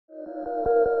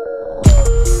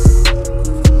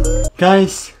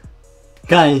Guys,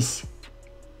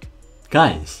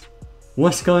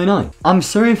 what's going on? I'm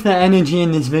sorry if the energy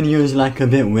in this video is like a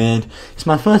bit weird. It's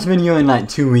my first video in like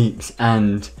 2 weeks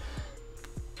and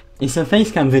it's a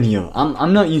facecam video.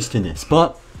 I'm not used to this,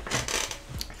 but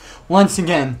once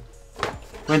again,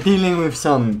 we're dealing with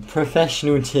some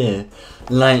professional tier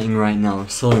lighting right now.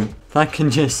 So if I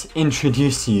can just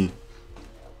introduce you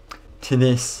to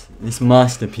this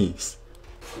masterpiece.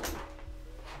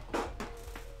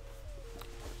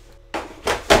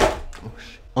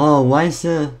 Oh, why is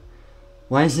the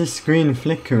screen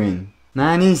flickering?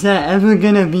 Man, is there ever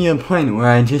gonna be a point where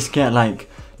I just get like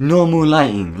normal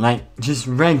lighting, like just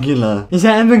regular? Is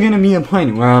there ever gonna be a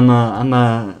point where I'm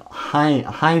a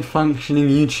high functioning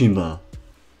YouTuber?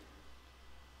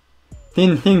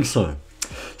 Didn't think so.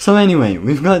 So anyway,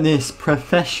 we've got this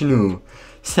professional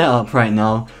setup right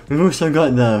now. We've also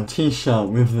got the t-shirt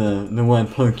with the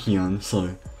word Poke on,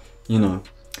 so you know,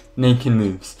 making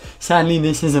moves. Sadly,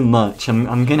 this isn't much.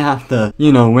 I'm gonna have to,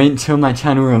 you know, wait till my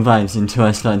channel revives until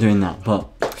I start doing that. But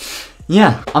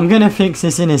yeah, I'm gonna fix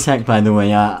this in a sec, by the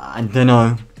way. I don't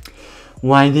know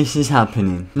why this is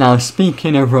happening. Now,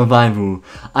 speaking of revival,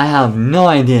 I have no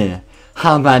idea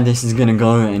how bad this is gonna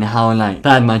go and how like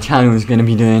bad my channel is gonna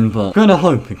be doing, but gotta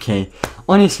hope, okay?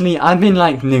 Honestly, I've been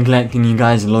like neglecting you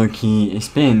guys low-key.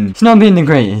 It's not been the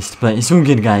greatest, but it's all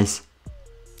good, guys.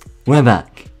 We're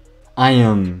back. I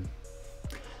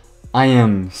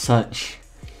am such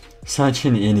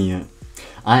an idiot.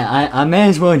 I may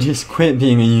as well just quit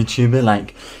being a YouTuber,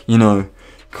 like, you know,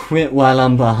 quit while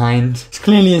I'm behind. This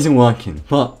clearly isn't working,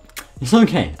 but it's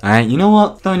okay, alright? You know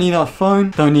what? Don't need our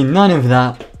phone, don't need none of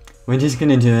that. We're just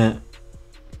gonna do it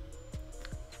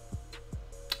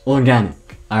organic,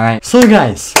 alright? So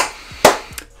guys,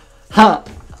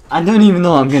 I don't even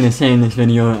know what I'm gonna say in this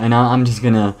video, and I'm just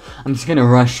gonna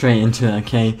rush straight into it,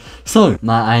 okay? So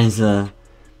my eyes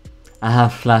I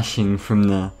have flashing from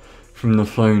the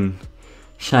phone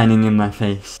shining in my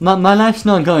face. My life's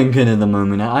not going good at the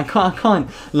moment. I can't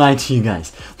lie to you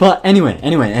guys. But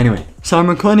anyway. So I'm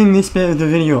recording this bit of the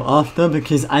video after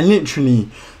because I literally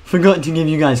forgot to give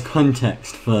you guys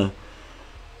context for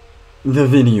the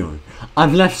video.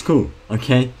 I've left school,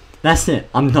 okay? That's it.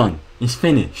 I'm done. It's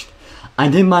finished. I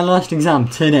did my last exam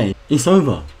today. It's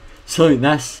over. So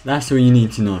that's all you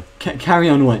need to know. Carry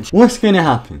on watching. What's gonna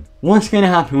happen? What's gonna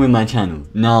happen with my channel?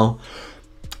 Now,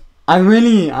 I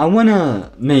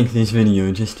wanna make this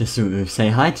video just to sort of say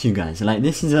hi to you guys. Like,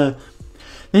 this is a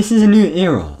new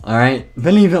era, alright?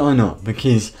 Believe it or not,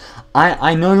 because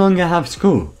I no longer have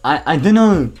school. I don't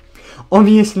know.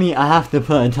 Obviously, I have to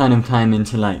put a ton of time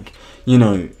into, like, you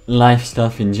know, life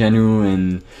stuff in general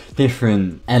and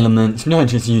different elements, not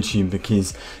just YouTube,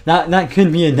 because that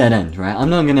could be a dead end, right? I'm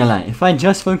not gonna lie. If I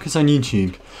just focus on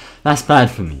YouTube, that's bad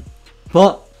for me.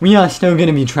 But we are still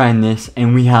gonna be trying this,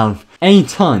 and we have a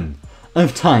ton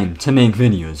of time to make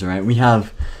videos, right? We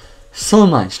have so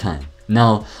much time.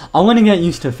 Now, I want to get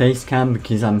used to Facecam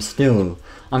because I'm still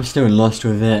lost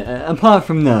with it. Apart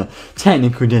from the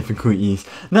technical difficulties,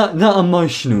 the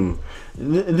emotional,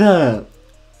 the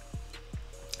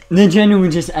general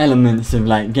just elements of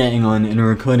like getting on and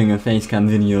recording a Facecam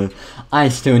video, I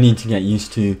still need to get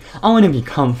used to. I want to be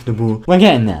comfortable. We're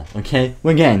getting there, okay?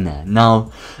 We're getting there.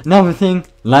 Now, another thing,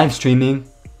 live streaming.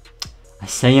 I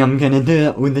say I'm gonna do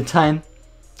it all the time.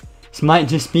 This might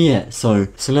just be it, so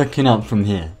looking up from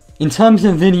here. In terms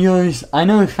of videos, I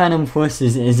know Phantom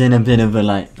Forces is in a bit of a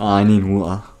like, oh, I need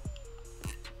water.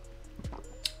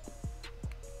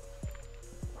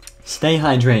 Stay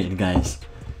hydrated, guys.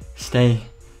 Stay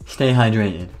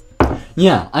hydrated.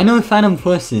 Yeah, I know Phantom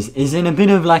Forces is in a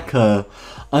bit of like a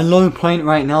low point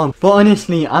right now, but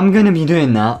honestly, I'm gonna be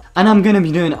doing that, and I'm gonna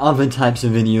be doing other types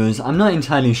of videos. I'm not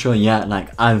entirely sure yet.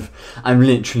 Like, I've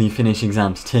literally finished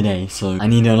exams today, so I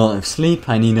need a lot of sleep.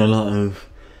 I need a lot of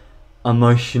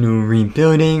emotional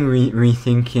rebuilding,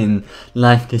 rethinking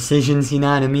life decisions. You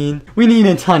know what I mean? We need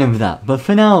a ton of that. But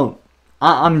for now,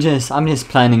 I'm just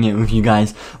planning it with you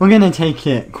guys. We're gonna take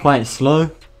it quite slow.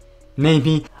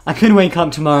 Maybe I could wake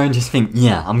up tomorrow and just think,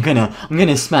 yeah, I'm gonna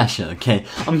smash it, okay?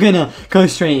 I'm gonna go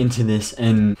straight into this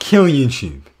and kill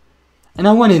YouTube. And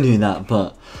I wanna do that,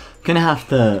 but I'm gonna have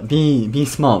to be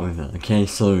smart with it, okay?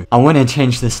 So I wanna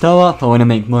change the style up, I wanna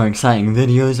make more exciting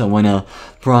videos, I wanna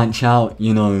branch out,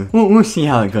 you know. We'll see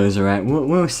how it goes, alright?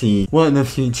 We'll see what the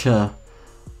future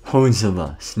holds of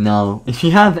us. Now, if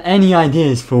you have any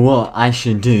ideas for what I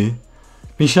should do,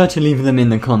 be sure to leave them in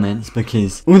the comments,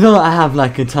 because although I have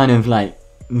like a ton of like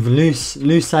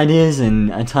loose ideas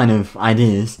and a ton of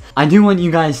ideas, I do want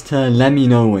you guys to let me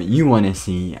know what you want to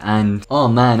see. And oh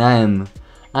man, I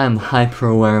am hyper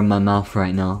aware of my mouth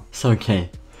right now. It's okay.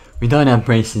 We don't have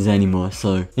braces anymore,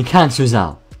 so it cancels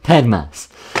out. PEDMAS.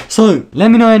 So, let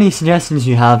me know any suggestions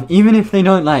you have, even if they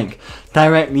don't like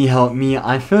directly help me.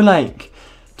 I feel like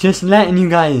just letting you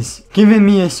guys, giving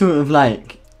me a sort of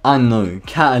like, I don't know,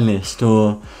 catalyst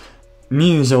or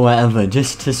muse or whatever,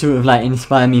 just to sort of like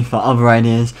inspire me for other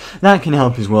ideas, that can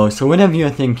help as well. So whatever you're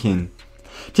thinking,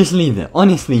 just leave it.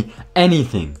 Honestly,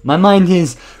 anything. My mind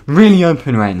is really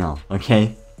open right now,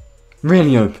 okay?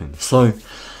 Really open. So,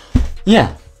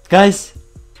 yeah, guys,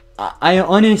 I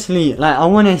honestly, like, I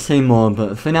want to say more,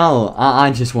 but for now,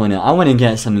 I just want to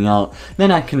get something out.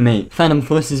 Then I can make Phantom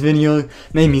Forces video,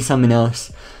 maybe something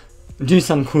else, do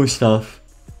some cool stuff.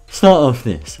 Start off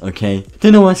this, okay?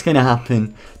 Don't know what's gonna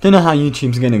happen, don't know how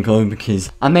YouTube's gonna go,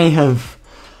 because I may have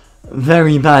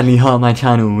very badly hurt my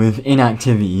channel with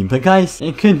inactivity. But guys,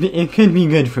 it could be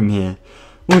good from here.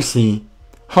 We'll see.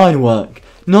 Hard work,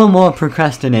 no more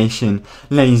procrastination,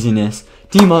 laziness,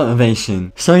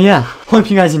 demotivation. So yeah, hope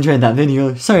you guys enjoyed that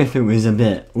video. Sorry if it was a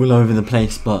bit all over the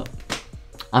place, but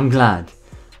I'm glad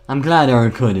I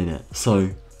recorded it. So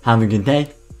have a good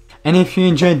day, and if you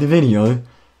enjoyed the video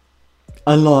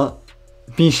a lot,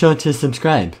 be sure to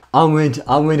subscribe. I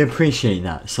would appreciate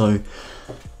that. So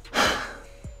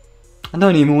I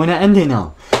don't even want to end it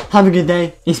now. Have a good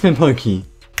day. It's been Pokey,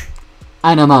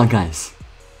 and I'm out, guys.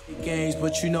 Games,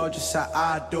 but you know just how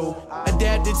I do.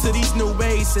 Adapted to these new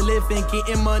ways to live and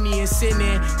getting money and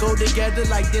sinning go together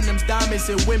like denims, diamonds,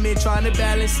 and women. Trying to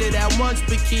balance it at once,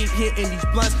 but keep hitting these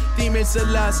blunts. Demons of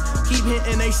lust, keep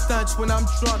hitting they stunts when I'm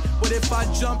drunk. What if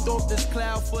I jumped off this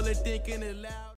cloud full of thinking aloud?